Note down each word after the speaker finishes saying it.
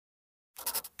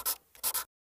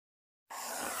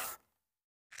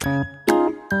Hello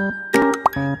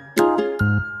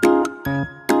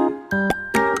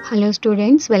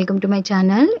students, welcome to my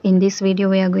channel. In this video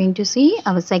we are going to see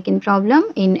our second problem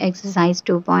in exercise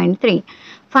 2.3.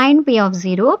 Find p of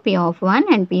 0, p of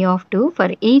 1 and p of 2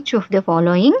 for each of the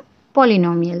following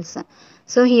polynomials.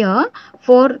 So here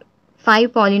 5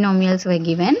 polynomials were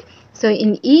given. So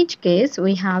in each case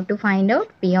we have to find out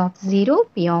p of 0,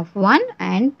 p of 1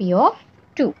 and p of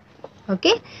 2.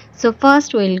 Okay, so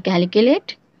first we will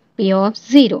calculate p of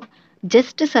 0.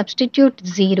 Just substitute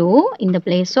 0 in the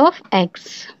place of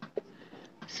x.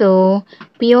 So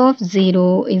p of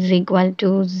 0 is equal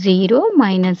to 0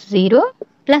 minus 0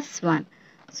 plus 1.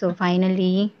 So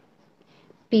finally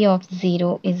p of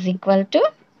 0 is equal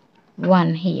to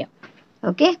 1 here.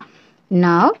 Okay,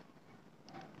 now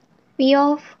p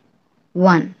of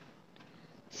 1.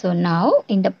 So now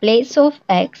in the place of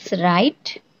x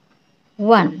write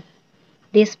 1.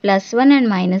 This plus 1 and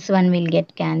minus 1 will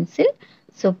get cancelled.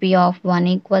 So p of 1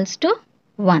 equals to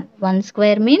 1. 1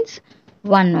 square means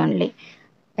 1 only.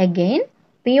 Again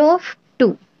p of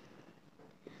 2.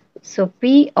 So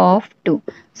p of 2.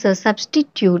 So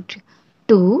substitute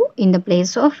 2 in the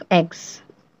place of x.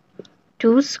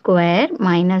 2 square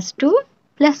minus 2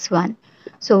 plus 1.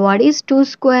 So what is 2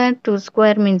 square? 2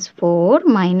 square means 4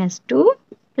 minus 2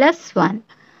 plus 1.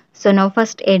 So now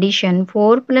first addition,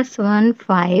 4 plus 1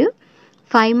 5.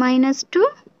 5 minus 2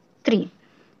 3.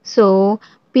 So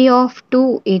p of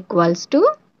 2 equals to,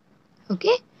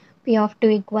 okay, p of 2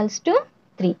 equals to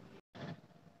 3.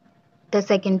 The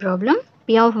second problem,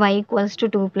 p of y equals to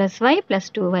 2 plus y plus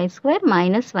 2y square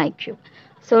minus y cube.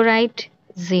 So write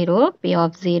 0, p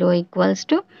of 0 equals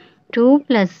to 2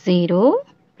 plus 0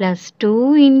 plus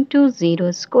 2 into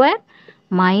 0 square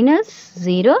minus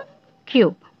 0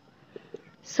 cube.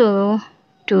 So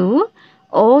 2,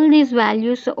 all these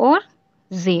values are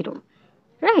 0,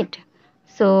 right?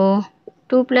 So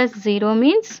 2 plus 0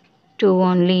 means 2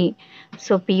 only.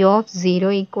 So p of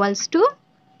 0 equals to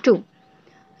 2.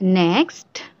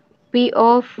 Next, p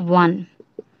of 1.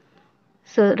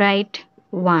 So write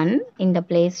 1 in the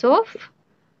place of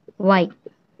y.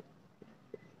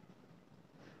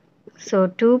 So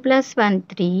 2 plus 1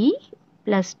 3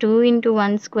 plus 2 into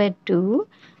 1 square 2,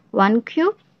 1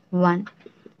 cube 1.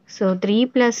 So 3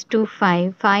 plus 2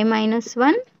 5, 5 minus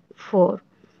 1 4.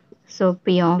 So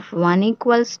p of 1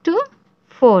 equals to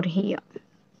 4 here.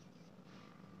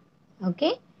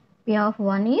 Okay, p of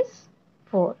 1 is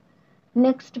 4.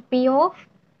 Next p of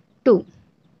 2.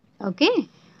 Okay,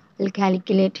 we'll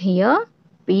calculate here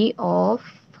p of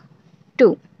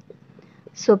 2.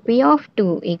 So p of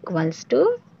 2 equals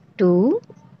to 2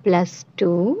 plus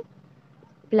 2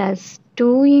 plus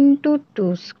 2 into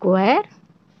 2 square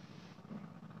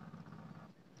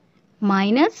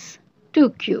minus 2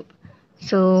 cube.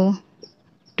 So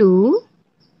 2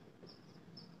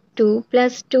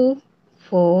 plus 2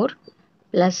 4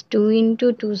 plus 2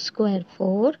 into 2 square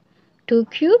 4, 2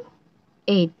 cube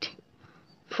 8.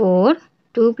 4,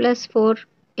 2 plus 4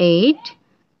 8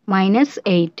 minus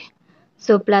 8.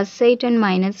 So plus 8 and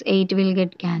minus 8 will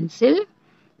get cancelled.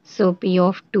 So p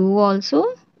of 2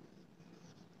 also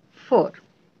 4.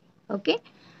 Okay,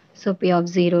 so p of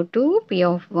 0 2, p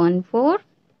of 1 4,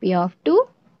 p of 2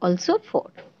 also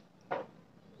 4.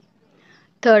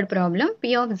 Third problem,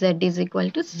 p of z is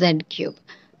equal to z cube.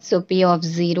 So p of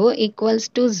 0 equals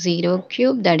to 0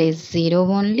 cube, that is 0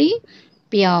 only.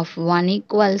 P of 1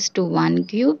 equals to 1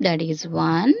 cube, that is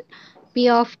 1. P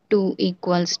of 2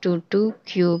 equals to 2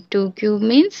 cube. 2 cube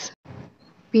means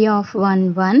p of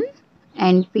 1 1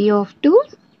 and p of 2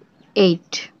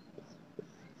 8.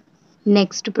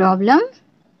 Next problem,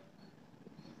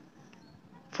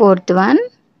 fourth one,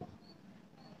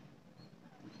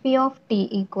 p of t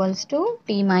equals to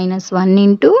t minus 1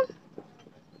 into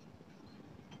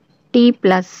t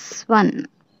plus 1.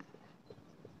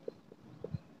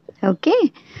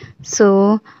 Okay,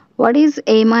 so what is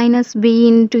a minus b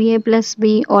into a plus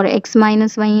b, or x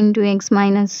minus y into x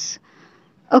minus,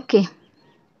 okay,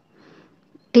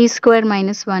 t square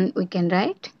minus 1 we can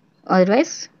write,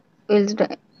 otherwise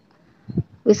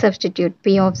we substitute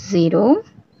p of 0.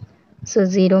 So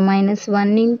 0 minus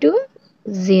 1 into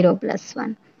 0 plus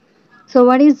 1. So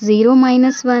what is 0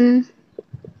 minus 1?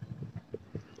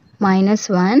 Minus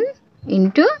 1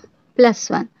 into plus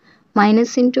 1.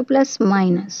 Minus into plus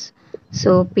minus.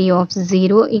 So p of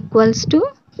 0 equals to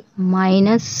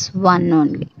minus 1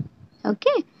 only.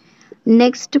 Okay.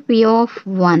 Next p of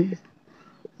 1.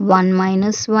 1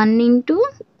 minus 1 into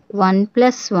 1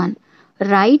 plus 1.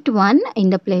 Write 1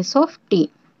 in the place of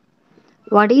t.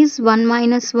 What is 1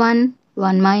 minus 1?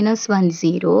 1 minus 1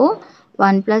 0.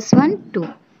 1 plus 1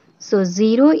 2. So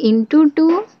 0 into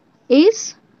 2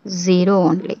 is 0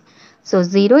 only. So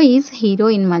 0 is hero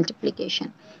in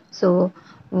multiplication. So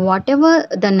whatever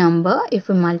the number, if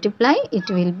we multiply, it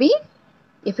will be,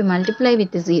 if we multiply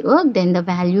with 0, then the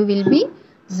value will be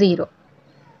 0.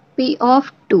 P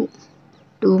of 2.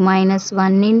 2 minus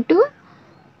 1 into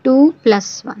 2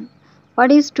 plus 1.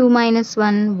 What is 2 minus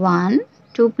 1? 1.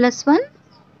 2 plus 1?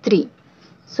 3.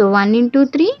 So 1 into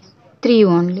 3? 3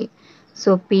 only.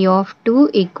 So P of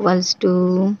 2 equals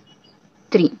to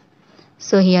 3.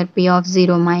 So here P of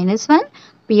 0 minus 1,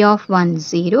 P of 1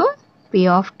 0, P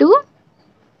of 2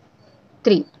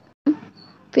 3.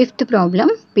 Fifth problem,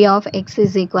 P of x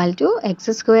is equal to x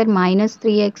square minus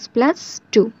 3x plus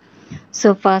 2.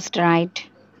 So first write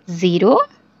 0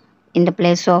 in the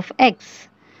place of x.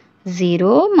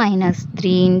 0 minus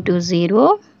 3 into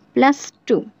 0 plus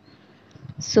 2.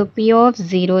 So P of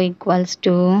 0 equals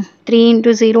to 3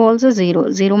 into 0 also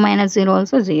 0. 0 minus 0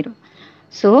 also 0.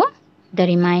 So the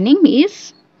remaining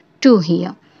is 2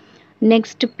 here.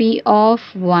 Next P of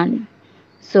 1.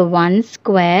 So 1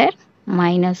 square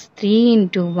minus 3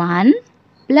 into 1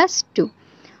 plus 2.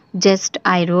 Just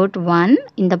I wrote 1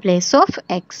 in the place of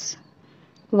x.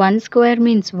 1 square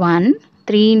means 1.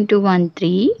 3 into 1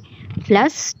 3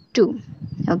 plus 2.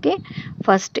 Okay.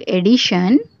 First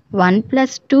addition, 1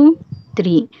 plus 2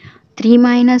 3. 3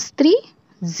 minus 3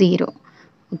 0.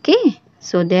 Okay.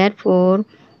 So therefore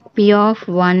P of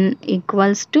 1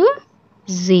 equals to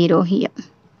 0 here.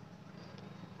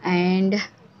 And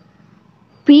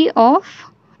P of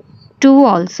 2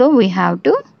 also we have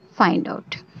to find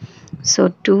out. So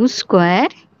 2 square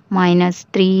minus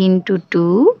 3 into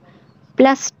 2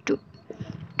 plus 2.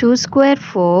 2 square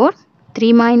 4,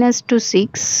 3 minus 2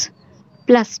 6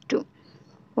 plus 2.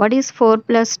 What is 4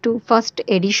 plus 2? First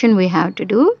addition we have to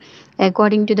do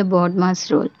according to the BODMAS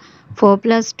rule. 4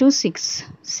 plus 2 6.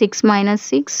 6 minus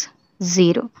 6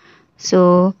 0.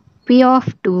 So P of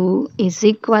 2 is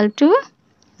equal to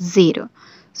 0.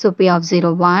 So P of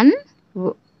 0 1,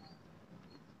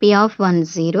 P of 1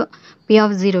 0, P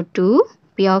of 0 2,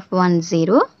 P of 1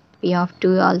 0, P of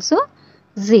 2 also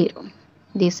 0.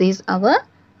 This is our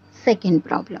second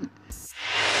problem.